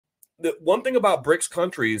the one thing about BRICS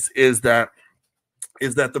countries is that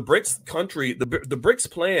the the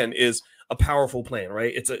BRICS plan is a powerful plan,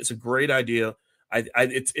 right? It's a great idea.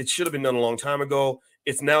 It should have been done a long time ago.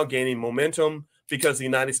 It's now gaining momentum because the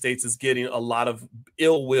United States is getting a lot of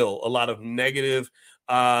ill will, a lot of negative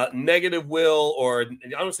will, or I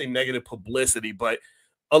don't say negative publicity, but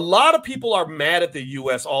a lot of people are mad at the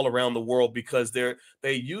U.S. all around the world because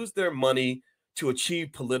they use their money to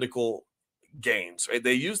achieve political gains, right?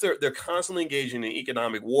 They're constantly engaging in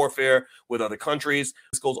economic warfare with other countries.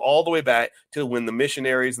 This goes all the way back to when the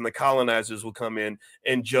missionaries and the colonizers would come in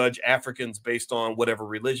and judge Africans based on whatever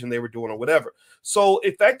religion they were doing or whatever. So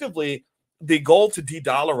effectively, the goal to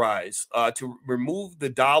de-dollarize, to remove the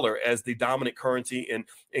dollar as the dominant currency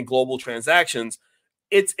in global transactions,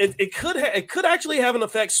 it could actually have an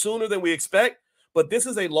effect sooner than we expect, but this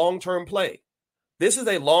is a long-term play. This is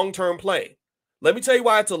a long-term play. Let me tell you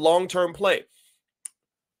why it's a long-term play.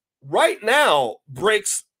 Right now,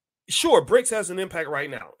 BRICS has an impact right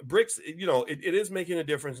now. BRICS, it is making a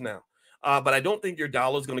difference now. But I don't think your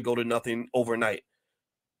dollar is going to go to nothing overnight.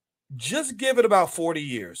 Just give it about 40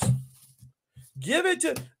 years. Do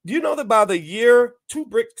you know that by the year, 2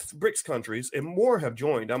 BRICS countries and more have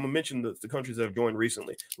joined? I'm going to mention the countries that have joined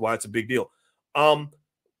recently, why it's a big deal.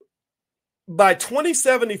 By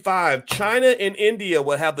 2075, China and India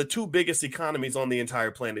will have the 2 biggest economies on the entire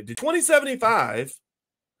planet. In 2075,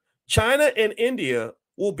 China and India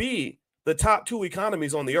will be the top 2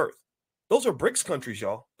 economies on the earth. Those are BRICS countries,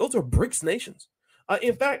 y'all. Those are BRICS nations.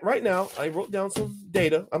 In fact, right now, I wrote down some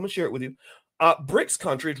data. I'm going to share it with you. BRICS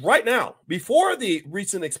countries right now, before the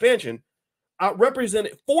recent expansion,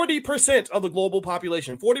 represented 40% of the global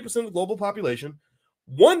population, 40% of the global population,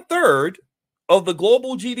 1/3 of the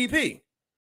global GDP.